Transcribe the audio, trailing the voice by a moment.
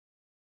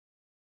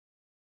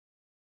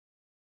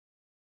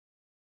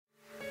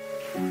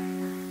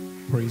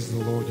Praise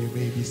the Lord. You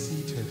may be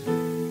seated.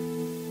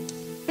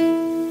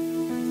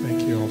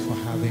 Thank you all for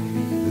having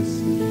me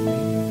this evening.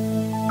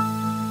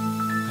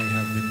 I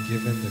have been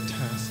given the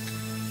task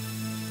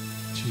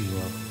to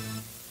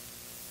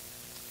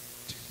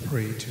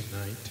pray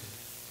tonight.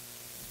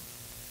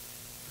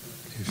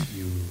 If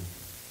you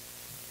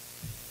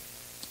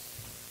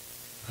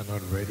are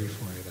not ready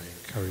for it, I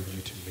encourage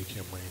you to make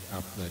your mind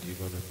up that you're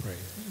going to pray.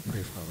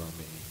 Pray for about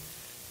maybe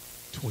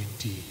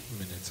 20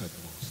 minutes at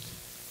most.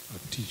 I'll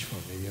teach for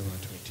maybe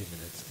about 20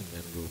 minutes, and then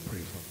we'll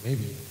pray for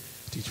maybe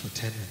teach for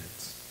 10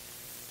 minutes,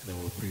 and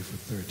then we'll pray for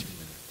 30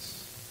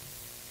 minutes.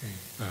 Okay.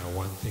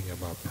 One thing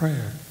about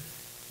prayer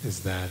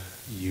is that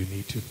you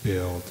need to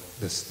build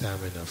the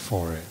stamina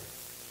for it.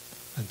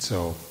 And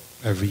so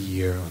every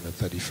year on the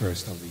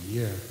 31st of the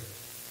year,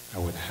 I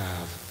would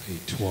have a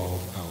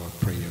 12-hour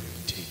prayer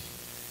meeting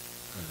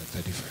on the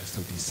 31st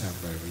of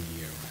December every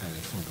year. I've had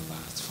it for the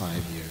last 5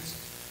 years.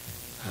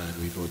 And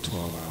we go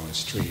 12 hours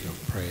straight of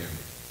prayer.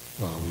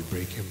 Well, we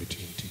break in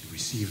between to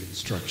receive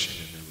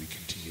instruction, and then we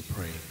continue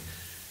praying.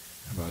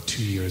 About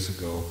 2 years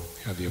ago,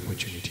 I had the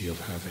opportunity of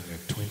having a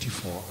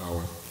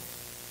 24-hour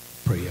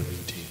prayer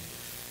meeting.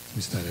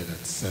 We started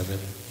at 7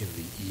 in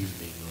the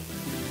evening on a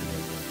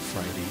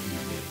Friday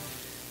evening.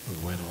 We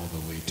went all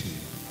the way to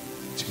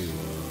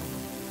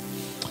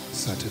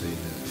Saturday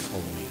the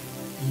following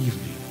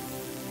evening,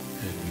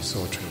 and we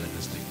saw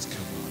tremendous things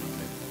come out of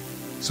it.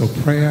 So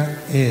prayer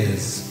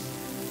is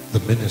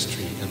the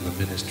ministry, and the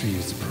ministry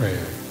is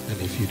prayer. And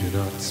if you do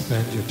not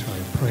spend your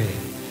time praying,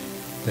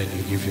 then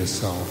you give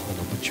yourself an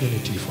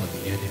opportunity for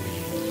the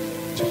enemy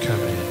to come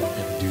in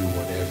and do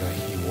whatever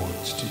he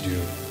wants to do.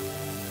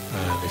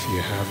 And if you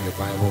have your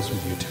Bibles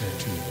with you, turn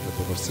to the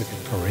book of 2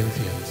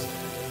 Corinthians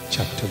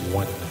chapter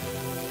 1. 2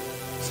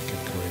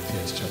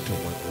 Corinthians chapter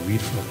 1. We'll read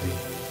from the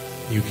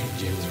New King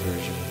James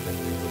Version, and then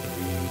we would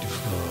read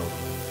from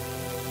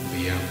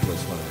the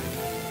Amplified.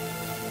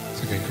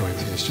 2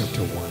 Corinthians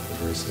chapter 1,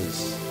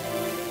 verses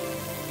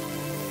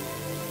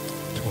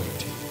 20.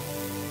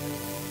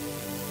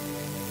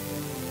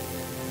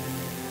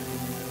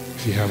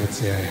 If you have it,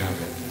 say, I have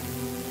it.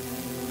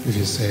 If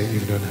you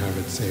don't have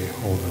it, say,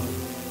 hold on.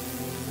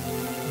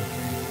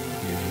 Okay,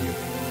 give you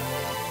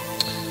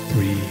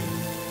 3,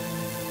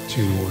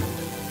 2, 1.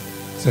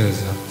 It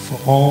says, for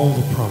all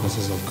the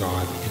promises of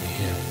God in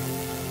him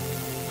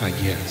are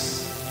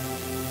yes,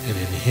 and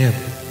in him,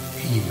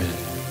 amen,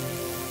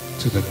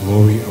 to the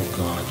glory of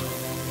God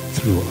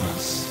through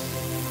us.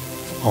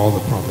 For all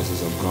the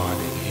promises of God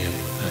in him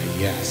are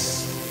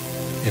yes,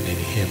 and in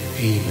him,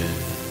 amen,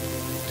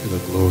 to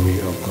the glory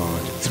of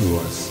God through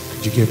us.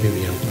 Could you give me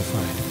the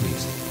Amplified,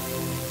 please?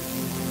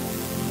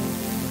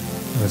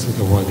 Let's look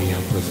at what the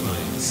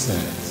Amplified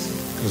says.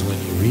 Because when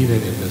you read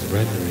it in this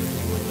rendering,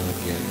 you will not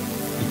get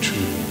the true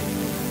meaning.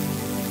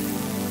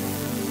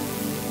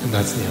 And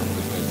that's the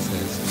Amplified. It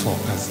says, for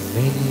as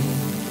many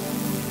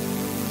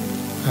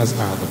as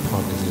are the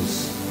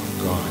promises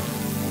of God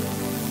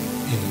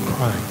in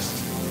Christ,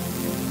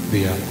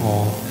 they are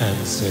all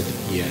answered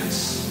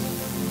yes.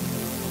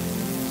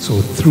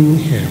 So through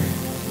him,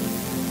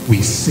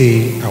 we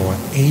say our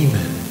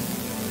amen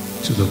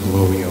to the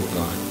glory of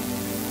God.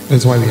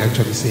 That's why we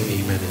actually say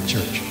amen in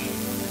church.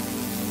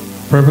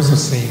 The purpose of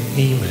saying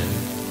amen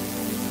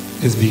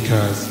is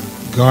because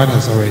God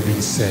has already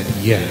said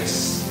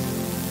yes,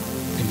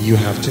 and you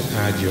have to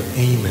add your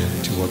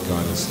amen to what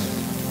God has said.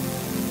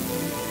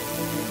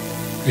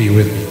 Are you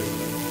with me?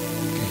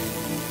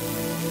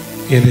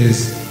 Okay. It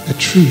is a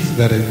truth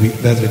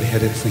that's been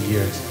hidden for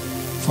years.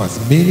 For as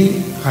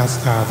many as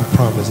are the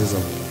promises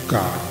of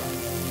God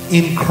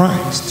in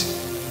Christ,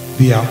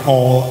 they are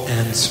all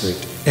answered.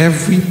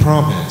 Every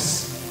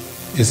promise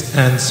is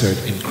answered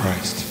in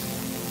Christ.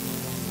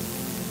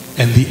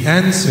 And the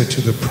answer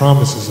to the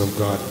promises of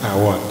God are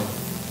what?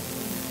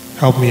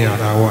 Help me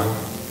out, are what?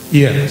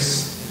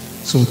 Yes.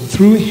 So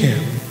through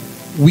him,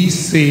 we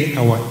say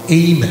our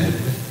amen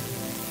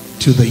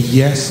to the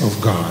yes of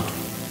God.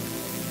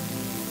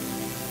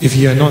 If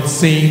you are not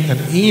saying an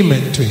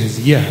amen to his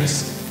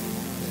yes,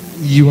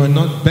 you are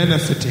not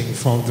benefiting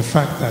from the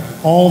fact that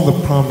all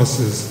the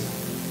promises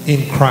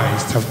in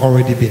Christ have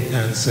already been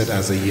answered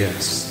as a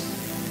yes.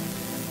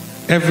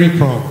 Every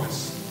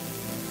promise.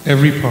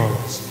 Every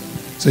promise.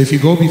 So if you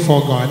go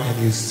before God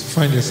and you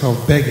find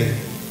yourself begging,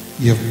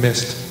 you have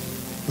missed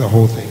the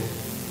whole thing.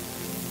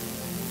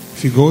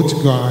 If you go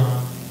to God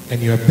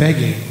and you are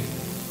begging,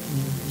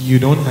 you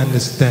don't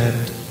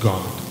understand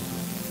God,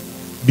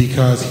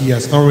 because he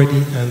has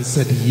already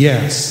answered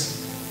yes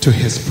to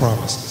his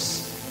promises.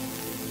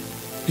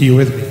 Are you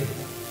with me?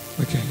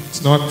 Okay.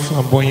 It's not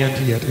flamboyant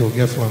yet. It will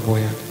get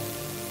flamboyant.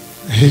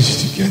 I need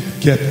you to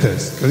get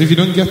this. Because if you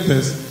don't get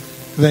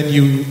this, then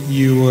you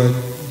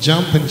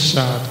jump and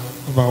shout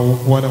about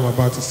what I'm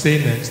about to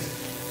say next,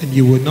 and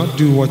you will not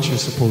do what you're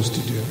supposed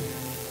to do.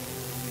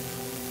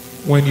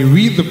 When you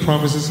read the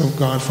promises of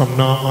God from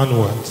now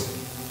onwards,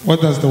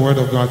 what does the word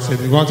of God say?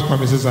 God's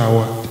promises are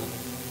what?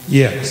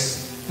 Yes.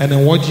 And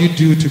then what you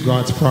do to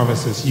God's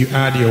promises, you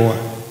add your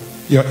what?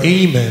 Your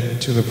amen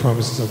to the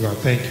promises of God.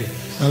 Thank you.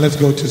 Now let's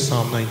go to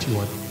Psalm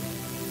 91.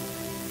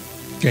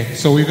 Okay,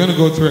 so we're going to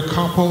go through a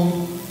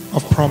couple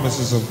of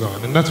promises of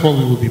God, and that's what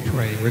we will be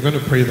praying. We're going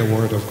to pray the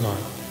word of God.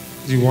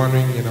 If you're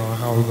wondering,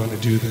 how we're going to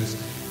do this,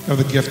 you have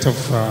the gift of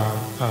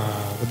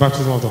the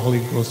baptism of the Holy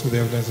Ghost with the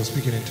evidence of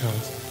speaking in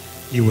tongues.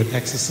 You would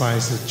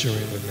exercise it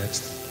during the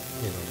next,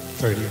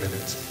 30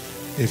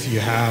 minutes.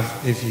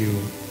 If you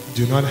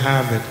do not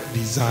have it,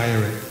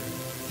 desire it.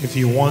 If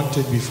you want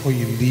it before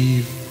you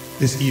leave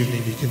this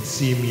evening, you can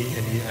see me,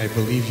 and I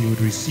believe you would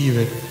receive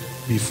it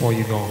before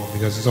you go home,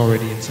 because it's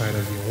already inside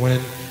of you.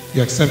 When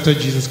you accepted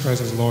Jesus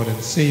Christ as Lord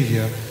and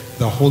Savior,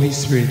 the Holy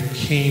Spirit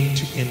came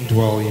to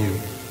indwell you.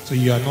 So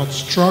you are not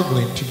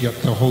struggling to get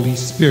the Holy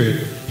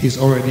Spirit. He's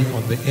already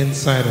on the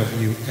inside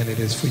of you, and it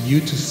is for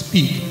you to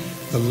speak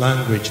the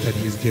language that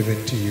He's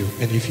given to you.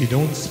 And if you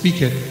don't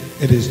speak it,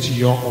 it is to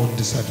your own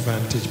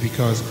disadvantage,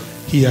 because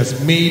He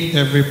has made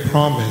every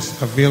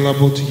promise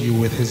available to you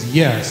with His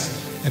yes,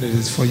 and it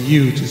is for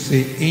you to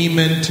say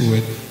amen to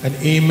it. And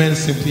amen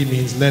simply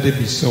means let it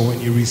be so,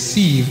 and you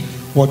receive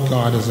what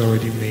God has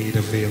already made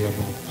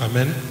available.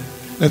 Amen.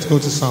 Let's go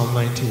to Psalm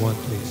 91,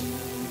 please.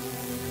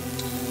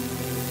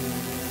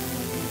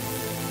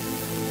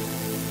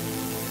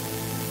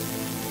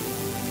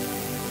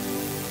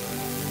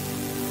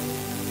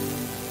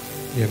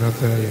 You're not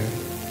there yet.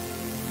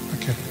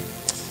 Okay.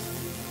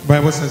 The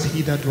Bible says,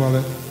 he that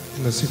dwelleth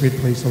in the secret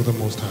place of the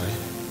Most High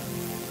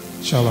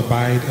shall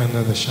abide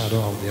under the shadow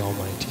of the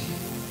Almighty.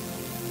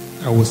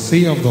 I will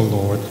say of the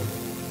Lord,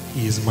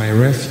 He is my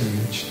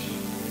refuge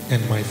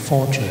and my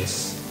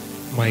fortress,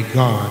 my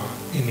God,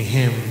 in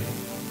Him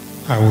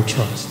I will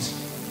trust.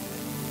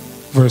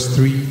 Verse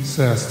 3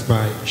 says,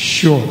 by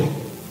surely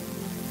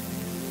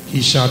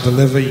He shall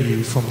deliver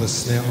you from the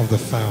snare of the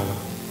fowler.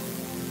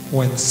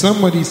 When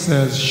somebody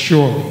says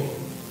surely,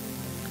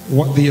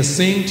 what they are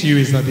saying to you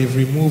is that they've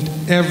removed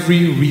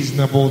every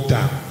reasonable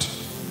doubt,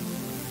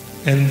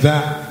 and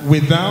that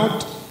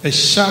without a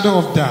shadow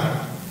of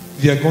doubt,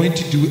 they are going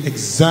to do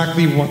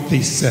exactly what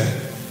they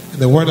said. And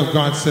the word of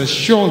God says,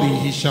 surely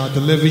He shall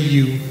deliver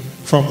you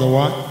from the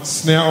what?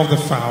 Snare of the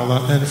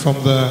fowler, and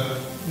from the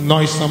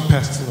noisome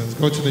pestilence.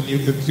 Go to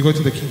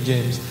the King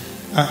James.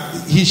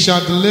 He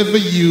shall deliver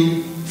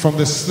you from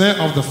the snare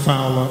of the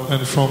fowler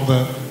and from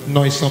the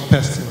noisome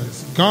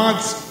pestilence.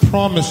 God's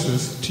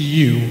promises to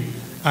you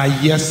are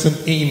yes and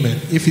amen.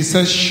 If He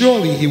says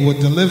surely He will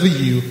deliver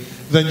you,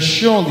 then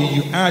surely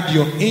you add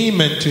your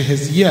amen to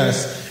His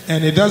yes,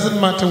 and it doesn't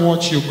matter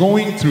what you're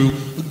going through,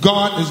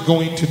 God is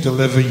going to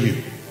deliver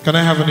you. Can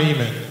I have an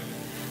amen?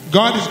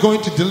 God is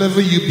going to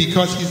deliver you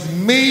because He's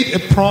made a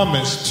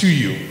promise to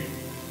you.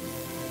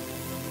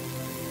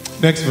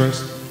 Next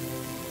verse.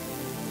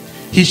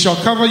 He shall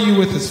cover you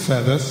with His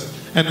feathers,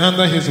 and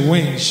under His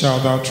wings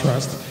shalt thou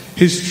trust.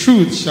 His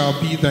truth shall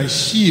be thy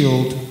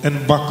shield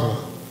and buckler.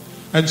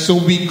 And so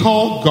we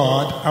call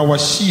God our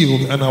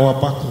shield and our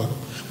buckler.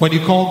 When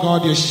you call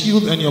God your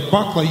shield and your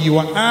buckler, you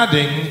are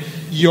adding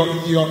your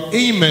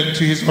amen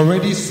to His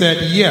already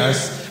said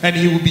yes, and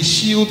He will be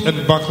shield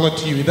and buckler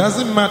to you. It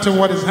doesn't matter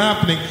what is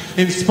happening.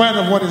 In spite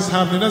of what is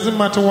happening, it doesn't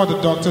matter what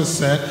the doctor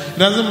said. It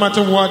doesn't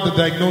matter what the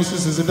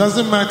diagnosis is. It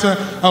doesn't matter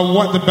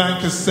what the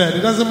bank has said.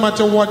 It doesn't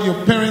matter what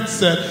your parents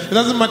said. It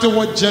doesn't matter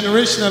what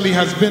generationally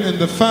has been in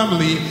the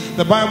family.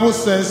 The Bible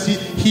says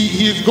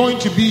he is going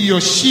to be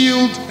your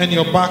shield and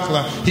your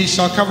buckler. He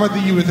shall cover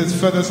thee with His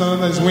feathers, and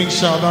under His wings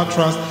shalt thou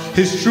trust.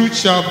 His truth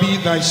shall be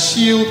thy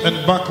shield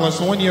and buckler.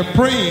 So when you're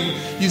praying,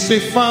 you say,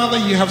 Father,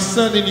 you have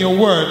said in your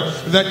word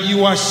that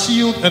you are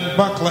shield and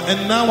buckler,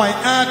 and now I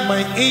add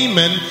my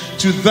amen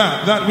to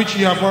that which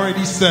you have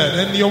already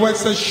said. And your word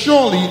says,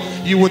 surely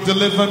you will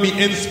deliver me.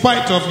 In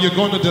spite of, you're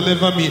going to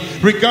deliver me.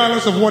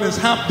 Regardless of what is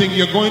happening,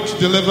 you're going to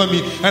deliver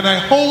me. And I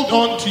hold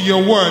on to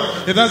your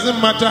word. It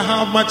doesn't matter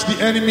how much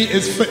the enemy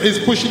is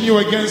pushing you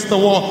against the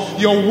wall.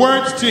 Your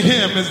words to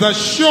Him is that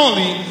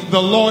surely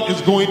the Lord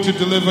is going to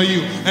deliver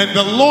you. And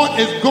the Lord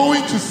is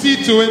going to see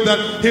to it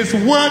that His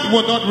word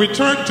will not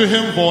return to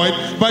Him void,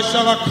 but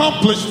shall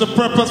accomplish the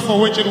purpose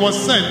for which it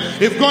was sent.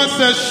 If God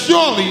says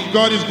surely,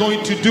 God is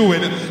going to do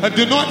it. And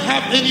do not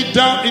have any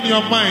doubt in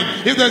your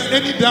mind. If there's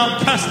any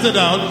doubt, cast it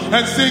out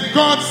and say,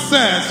 God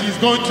says He's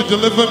going to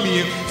deliver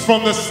me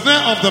from the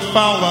snare of the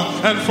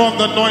fowler and from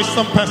the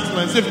noisome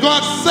pestilence. If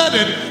God said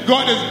it,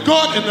 God is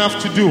God enough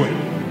to do it.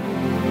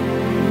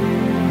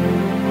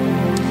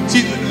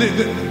 See,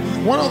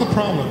 one of the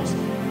problems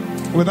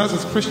with us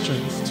as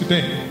Christians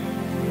today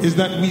is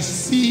that we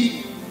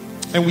see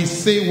and we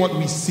say what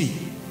we see.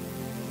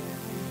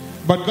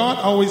 But God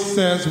always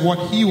says what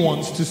He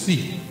wants to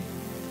see.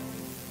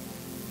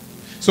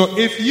 So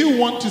if you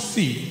want to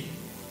see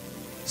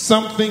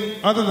something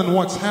other than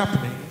what's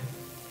happening,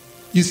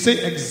 you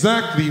say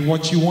exactly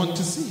what you want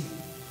to see.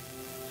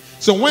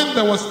 So when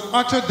there was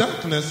utter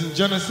darkness in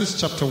Genesis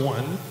chapter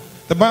 1,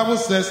 the Bible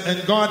says,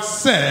 and God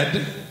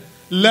said,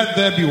 let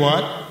there be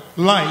what?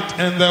 Light.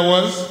 And there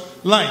was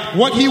light.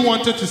 What He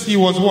wanted to see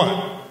was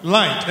what?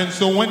 Light. And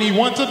so when He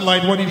wanted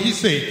light, what did He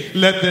say?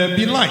 Let there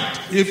be light.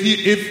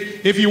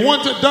 If He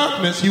wanted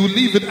darkness, He would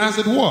leave it as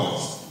it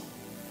was.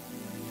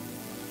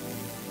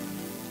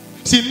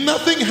 See,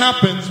 nothing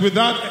happens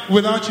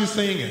without you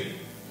saying it.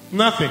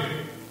 Nothing.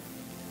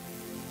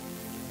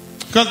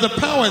 Because the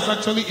power is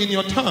actually in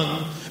your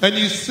tongue, and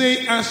you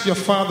say as your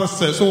Father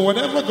says. So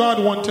whatever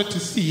God wanted to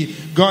see,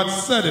 God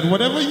said it.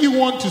 Whatever you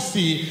want to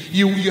see,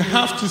 you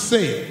have to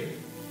say it.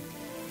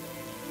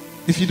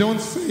 If you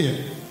don't say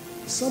it,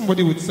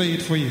 somebody would say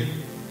it for you.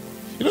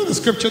 You know the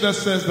scripture that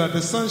says that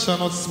the sun shall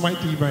not smite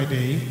thee by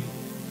day,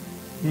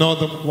 nor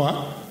the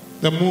what?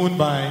 The moon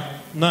by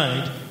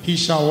night. He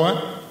shall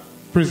what?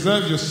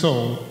 Preserve your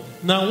soul.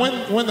 Now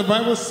when the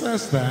Bible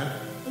says that,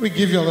 let me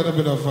give you a little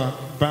bit of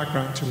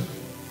background to it.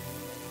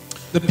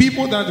 The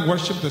people that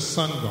worship the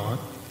sun god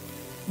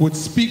would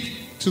speak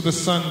to the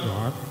sun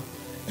god,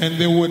 and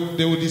they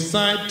would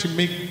decide to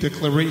make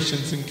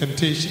declarations,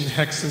 incantation,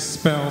 hexes,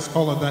 spells,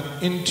 all of that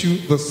into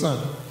the sun.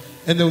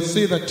 And they would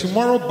say that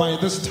tomorrow by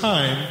this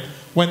time,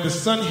 when the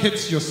sun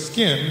hits your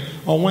skin,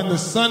 or when the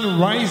sun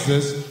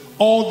rises,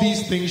 all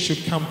these things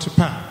should come to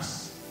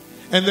pass.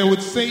 And they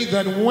would say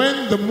that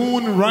when the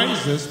moon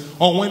rises,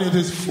 or when it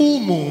is full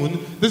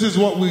moon, this is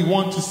what we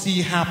want to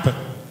see happen.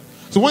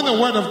 So when the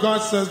word of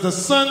God says, the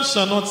sun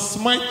shall not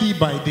smite thee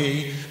by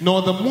day,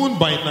 nor the moon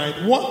by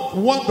night,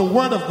 what the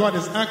word of God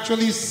is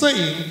actually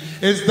saying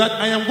is that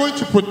I am going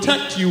to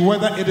protect you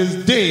whether it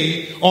is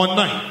day or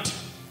night.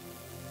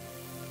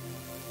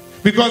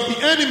 Because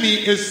the enemy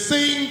is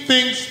saying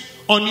things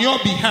on your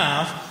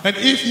behalf, and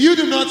if you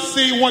do not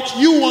say what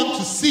you want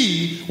to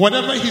see,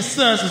 whatever he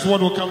says is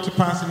what will come to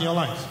pass in your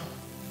life.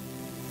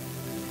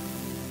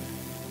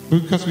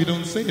 Because we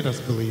don't say it as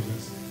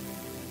believers.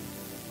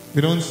 We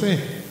don't say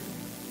it.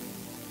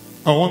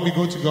 Or when we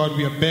go to God,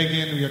 we are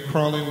begging, we are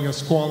crawling, we are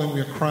squalling,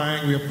 we are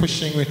crying, we are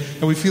pushing,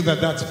 and we feel that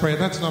that's prayer.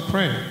 That's not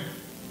prayer.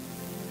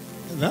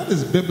 That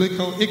is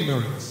biblical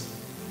ignorance.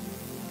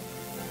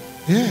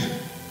 Yeah.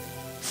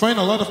 Find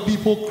a lot of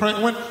people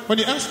crying. When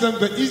you ask them,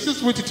 the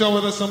easiest way to tell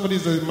whether somebody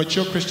is a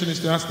mature Christian is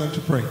to ask them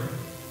to pray.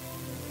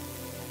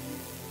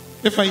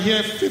 If I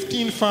hear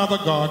 15 Father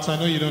Gods, I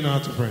know you don't know how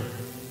to pray.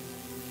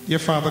 Dear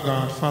Father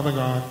God, Father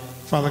God,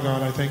 Father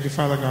God, I thank you,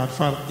 Father God,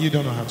 Father. You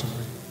don't know how to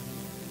pray.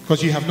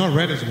 Because you have not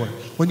read his word.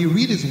 When you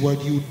read his word,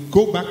 you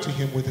go back to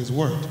him with his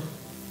word.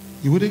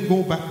 You wouldn't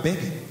go back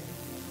begging.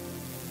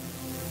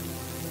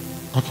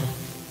 Okay,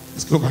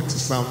 let's go back to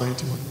Psalm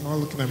 91. You're all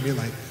looking at me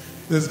like,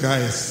 this guy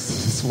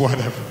is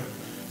whatever.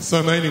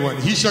 Psalm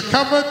 91. He shall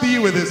cover thee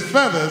with his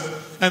feathers,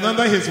 and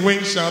under his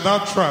wings shalt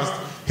thou trust.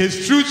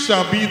 His truth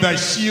shall be thy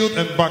shield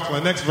and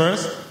buckler. Next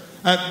verse.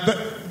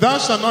 Thou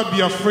shalt not be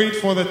afraid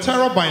for the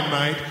terror by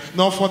night,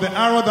 nor for the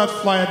arrow that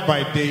flieth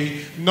by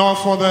day, nor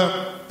for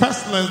the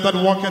pestilence that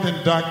walketh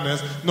in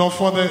darkness, nor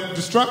for the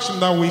destruction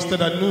that wasteth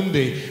at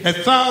noonday.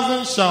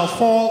 1,000 shall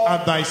fall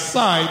at thy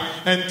side,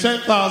 and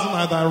 10,000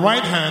 at thy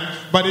right hand,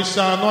 but it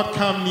shall not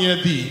come near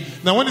thee.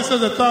 Now when it says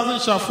 1,000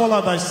 shall fall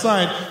at thy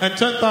side, and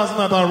 10,000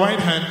 at thy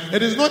right hand,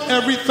 it is not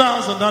every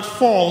 1,000 that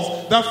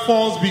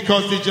falls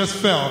because they just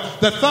fell.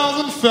 The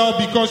 1,000 fell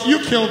because you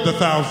killed the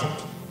 1,000.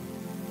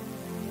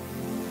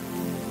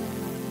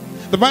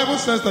 The Bible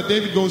says that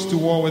David goes to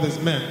war with his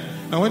men.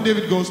 And when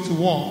David goes to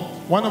war,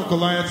 one of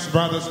Goliath's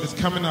brothers is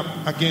coming up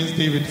against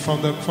David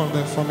from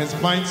his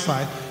blind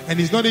side, and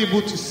he's not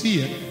able to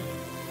see it.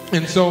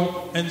 And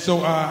so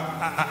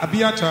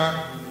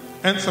Abiathar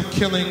ends up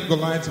killing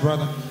Goliath's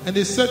brother. And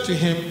they said to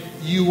him,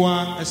 you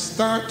are a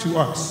star to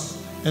us,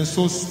 and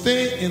so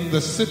stay in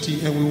the city,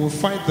 and we will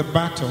fight the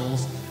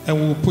battles, and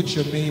we will put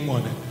your name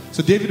on it.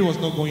 So David was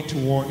not going to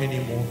war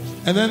anymore.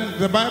 And then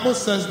the Bible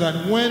says that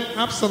when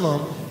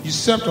Absalom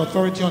usurped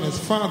authority on his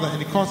father,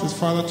 and he caused his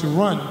father to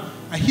run,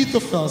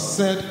 Ahithophel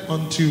said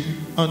unto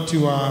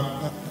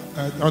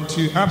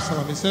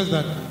Absalom, he says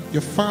that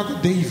your father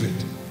David,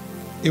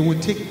 it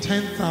would take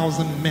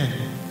 10,000 men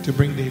to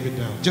bring David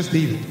down. Just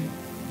David.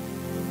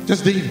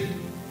 Just David.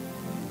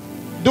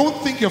 Don't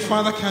think your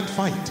father can't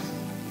fight.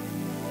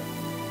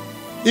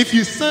 If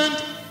you send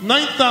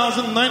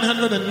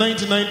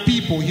 9,999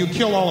 people, he'll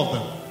kill all of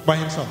them by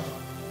himself.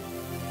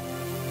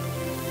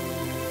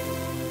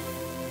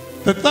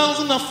 The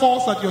 1,000 that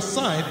falls at your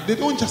side, they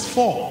don't just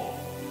fall.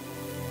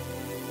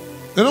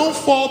 They don't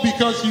fall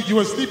because you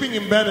were sleeping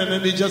in bed and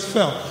then they just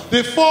fell.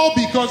 They fall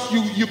because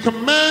you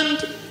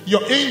command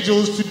your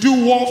angels to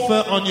do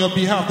warfare on your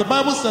behalf. The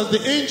Bible says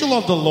the angel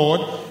of the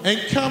Lord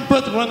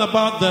encampeth round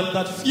about them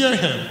that fear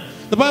him.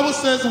 The Bible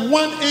says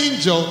one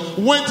angel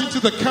went into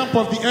the camp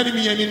of the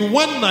enemy, and in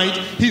one night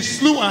he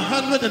slew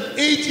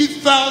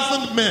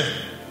 180,000 men.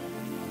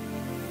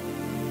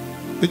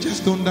 They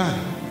just don't die.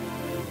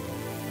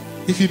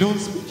 If you don't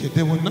speak it,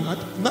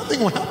 nothing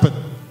will happen.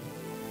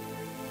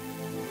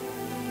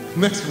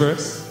 Next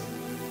verse.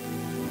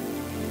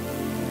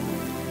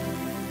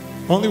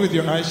 Only with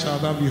your eyes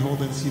shalt thou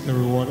behold and see the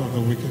reward of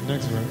the wicked.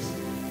 Next verse.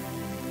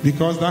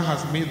 Because thou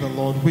hast made the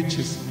Lord, which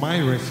is my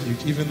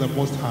refuge, even the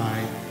Most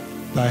High,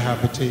 thy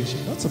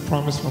habitation. That's a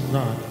promise from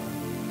God.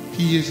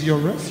 He is your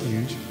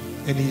refuge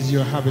and he is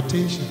your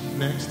habitation.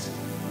 Next.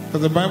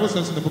 Because the Bible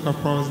says in the book of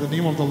Proverbs, the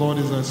name of the Lord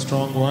is a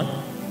strong what?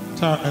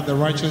 Tower, and the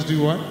righteous do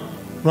what?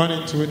 Run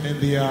into it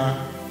and they are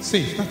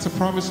safe. That's a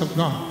promise of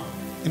God.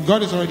 And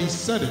God has already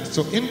said it.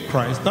 So in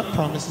Christ, that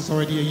promise is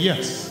already a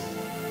yes.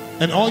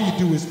 And all you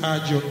do is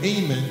add your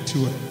amen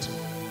to it.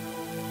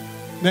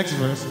 Next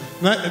verse.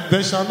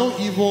 There shall no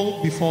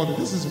evil befall thee.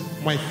 This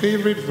is my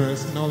favorite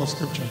verse in all of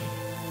Scripture.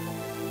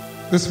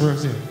 This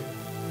verse here.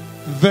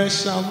 There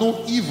shall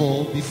no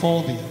evil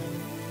befall thee,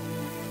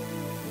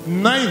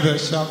 neither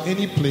shall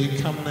any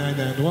plague come nigh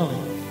thy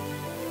dwelling.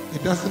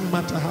 It doesn't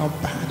matter how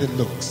bad it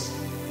looks.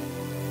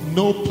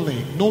 No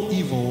plague, no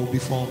evil will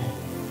befall me.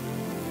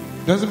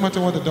 Doesn't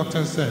matter what the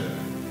doctor said.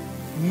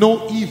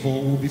 No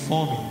evil will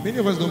befall me. Many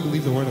of us don't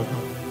believe the word of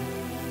God.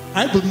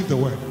 I believe the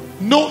word.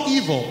 No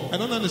evil. I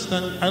don't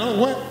understand. I don't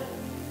what.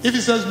 If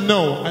he says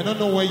no, I don't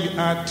know where you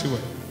add to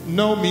it.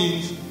 No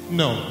means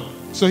no.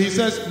 So he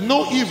says,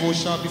 no evil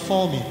shall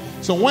befall me.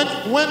 So when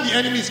the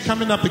enemy is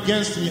coming up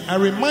against me, I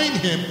remind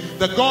him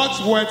that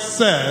God's word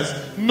says,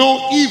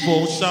 no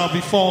evil shall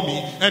befall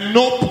me, and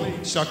no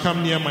plague shall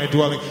come near my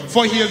dwelling.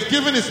 For he has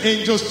given his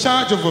angels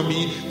charge over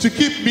me to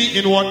keep me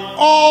in what?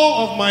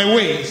 All of my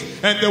ways.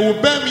 And they will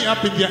bear me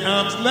up in their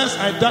arms, lest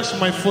I dash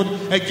my foot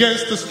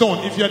against the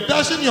stone. If you're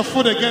dashing your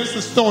foot against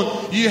the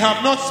stone, you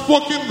have not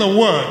spoken the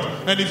word.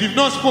 And if you've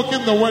not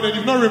spoken the word, and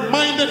you've not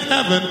reminded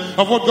heaven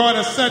of what God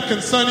has said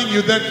concerning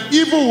you, then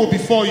evil will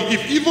befall you.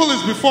 If evil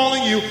is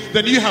befalling you,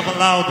 then you have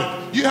allowed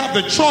it. You have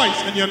the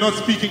choice and you're not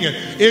speaking it.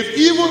 If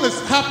evil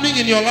is happening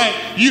in your life,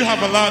 you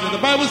have allowed it.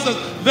 The Bible says,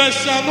 there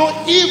shall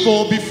no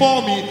evil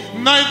befall me,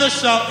 neither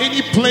shall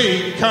any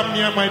plague come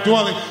near my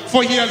dwelling.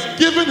 For he has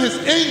given his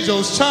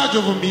angels charge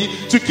over me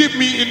to keep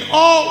me in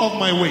all of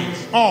my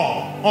ways.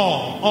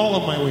 All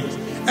of my ways.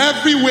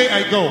 Every way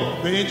I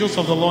go, the angels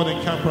of the Lord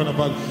encamp round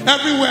about.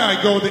 Everywhere I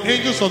go, the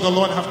angels of the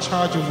Lord have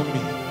charge over me.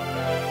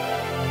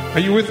 Are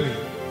you with me?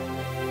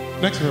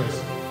 Next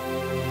verse.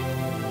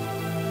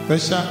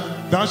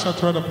 Thou shalt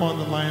tread upon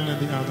the lion and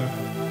the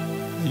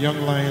adder. The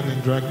young lion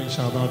and dragon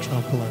shall thou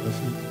trample at the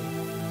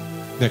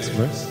feet. Next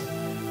verse.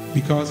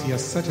 Because he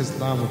has set his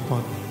love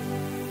upon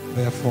me,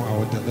 therefore I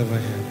will deliver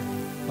him.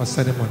 I'll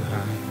set him on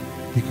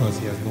high, because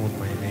he has known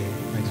my name.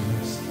 Next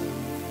verse.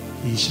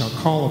 He shall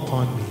call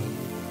upon me,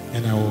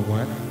 and I will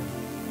what?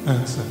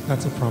 Answer.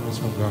 That's a promise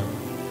from God.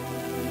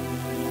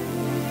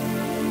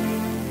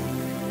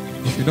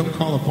 If you don't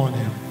call upon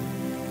him,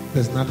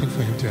 there's nothing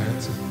for him to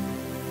answer.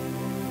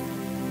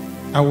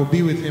 I will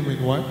be with him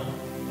in what?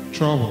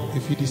 Trouble.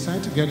 If you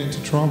decide to get into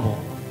trouble,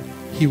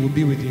 he will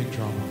be with you in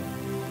trouble.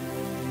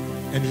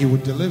 And he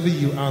would deliver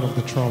you out of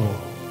the trouble.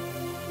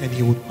 And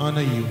he would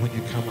honor you when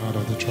you come out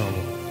of the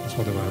trouble. That's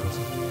what the Bible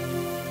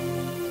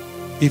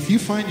says. If you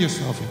find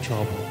yourself in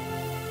trouble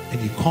and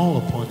you call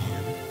upon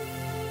him,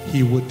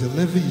 he would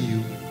deliver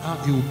you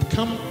out. He would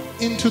come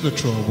into the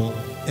trouble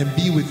and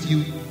be with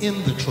you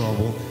in the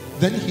trouble.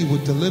 Then he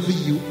would deliver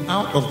you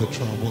out of the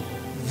trouble.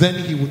 Then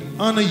he would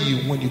honor you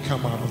when you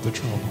come out of the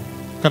trouble.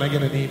 Can I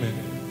get an amen?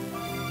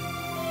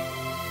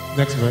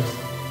 Next verse.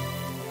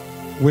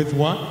 With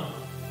what?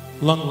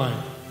 Long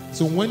life.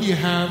 So when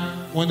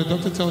the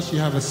doctor tells you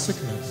have a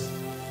sickness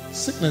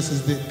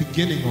is the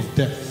beginning of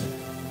death.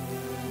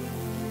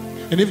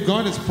 And if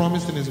God has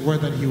promised in his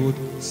word that he would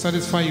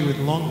satisfy you with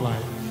long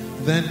life,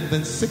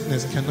 then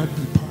sickness cannot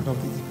be part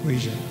of the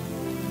equation.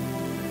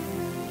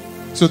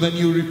 So then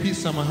you repeat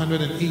Psalm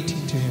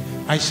 118 to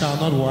him. I shall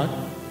not what?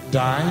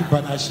 Die,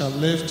 but I shall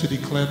live to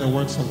declare the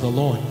works of the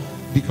Lord.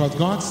 Because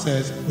God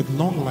says with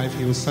long life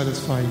he will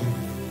satisfy you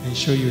and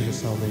show you his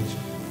salvation.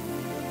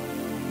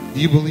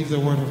 Do you believe the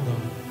word of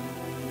God?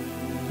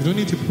 You don't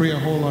need to pray a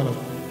whole lot of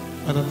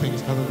other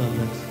things other than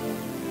this.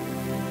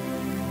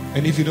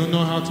 And if you don't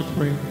know how to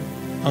pray,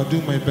 I'll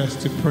do my best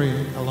to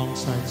pray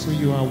alongside. So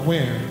you are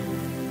aware.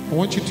 I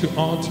want you to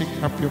all take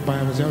up your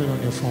Bibles, have it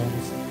on your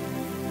phones,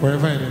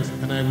 wherever it is.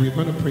 And we're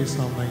going to pray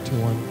Psalm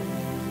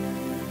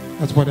 91.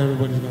 That's what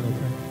everybody's going to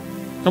pray.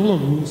 A couple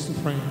of rules to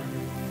pray.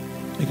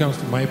 It comes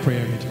to my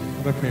prayer meeting.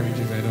 Other prayer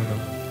meetings, I don't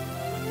know.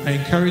 I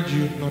encourage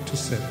you not to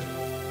sit.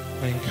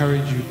 I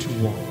encourage you to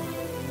walk.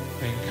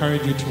 I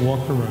encourage you to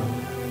walk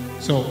around.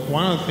 So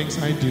one of the things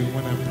I do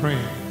when I'm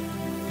praying,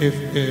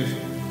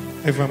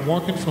 if I'm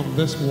walking from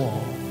this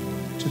wall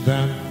to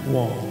that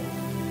wall,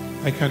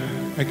 I can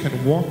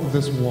walk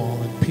this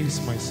wall and pace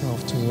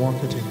myself to walk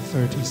it in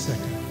 30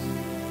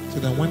 seconds. So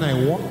that when I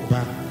walk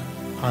back,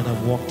 I'd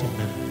have walked a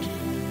minute.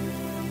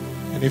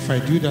 And if I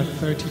do that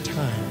 30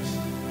 times,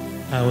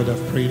 I would have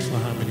prayed for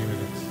how many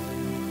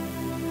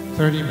minutes?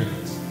 30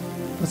 minutes.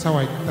 That's how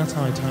I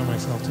time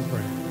myself to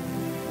pray.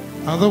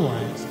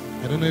 Otherwise,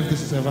 I don't know if this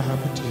has ever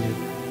happened to you.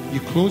 You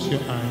close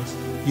your eyes,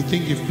 you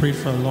think you've prayed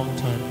for a long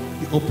time,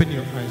 you open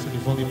your eyes and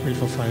you've only prayed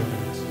for 5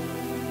 minutes.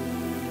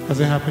 Has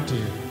it happened to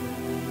you?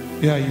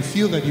 Yeah, you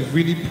feel that you've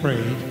really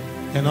prayed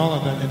and all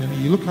of that, and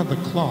then you look at the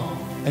clock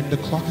and the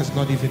clock has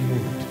not even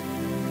moved.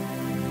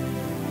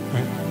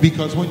 Right?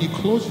 Because when you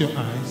close your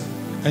eyes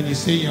and you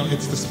say,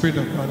 it's the Spirit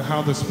of God,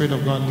 how the Spirit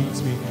of God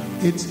leads me,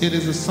 it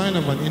is a sign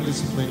of an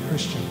indisciplined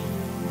Christian.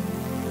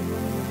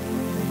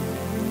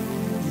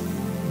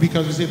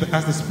 Because you say that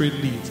as the Spirit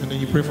leads, and then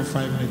you pray for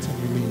 5 minutes and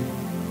you leave.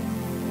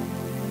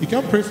 You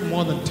can't pray for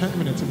more than 10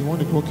 minutes if you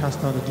want to go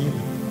cast out a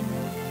demon.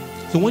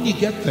 So when you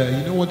get there,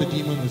 you know what the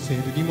demon will say?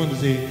 The demon will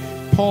say,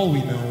 Paul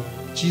we know,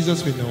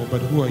 Jesus we know, but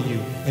who are you?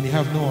 And you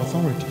have no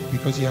authority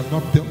because you have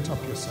not built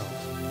up yourself.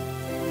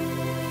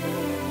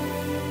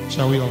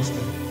 Shall we all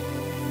stand?